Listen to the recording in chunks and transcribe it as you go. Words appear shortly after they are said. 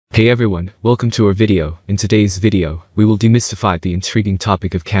Hey everyone, welcome to our video. In today's video, we will demystify the intriguing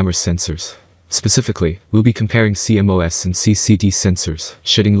topic of camera sensors. Specifically, we'll be comparing CMOS and CCD sensors,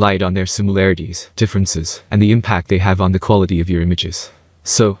 shedding light on their similarities, differences, and the impact they have on the quality of your images.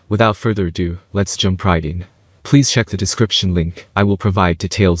 So, without further ado, let's jump right in. Please check the description link, I will provide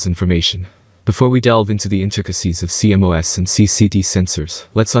detailed information. Before we delve into the intricacies of CMOS and CCD sensors,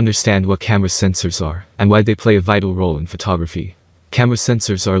 let's understand what camera sensors are, and why they play a vital role in photography. Camera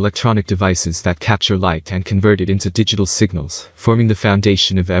sensors are electronic devices that capture light and convert it into digital signals, forming the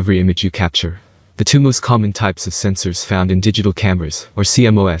foundation of every image you capture. The two most common types of sensors found in digital cameras are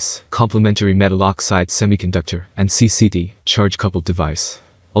CMOS, Complementary Metal-Oxide-Semiconductor, and CCD, charge-coupled device.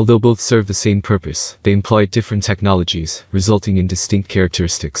 Although both serve the same purpose, they employ different technologies, resulting in distinct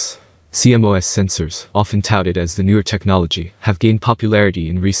characteristics. CMOS sensors, often touted as the newer technology, have gained popularity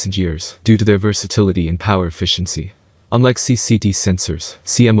in recent years due to their versatility and power efficiency. Unlike CCD sensors,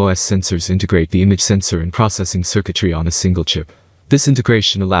 CMOS sensors integrate the image sensor and processing circuitry on a single chip. This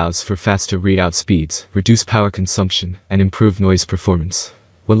integration allows for faster readout speeds, reduced power consumption, and improved noise performance.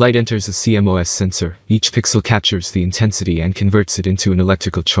 When light enters a CMOS sensor, each pixel captures the intensity and converts it into an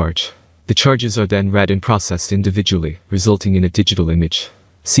electrical charge. The charges are then read and processed individually, resulting in a digital image.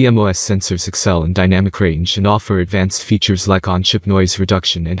 CMOS sensors excel in dynamic range and offer advanced features like on-chip noise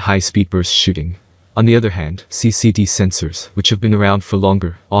reduction and high-speed burst shooting. On the other hand, CCD sensors, which have been around for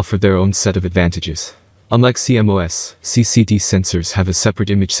longer, offer their own set of advantages. Unlike CMOS, CCD sensors have a separate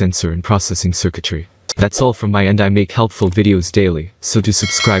image sensor and processing circuitry. That's all from my end. I make helpful videos daily, so do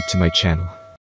subscribe to my channel.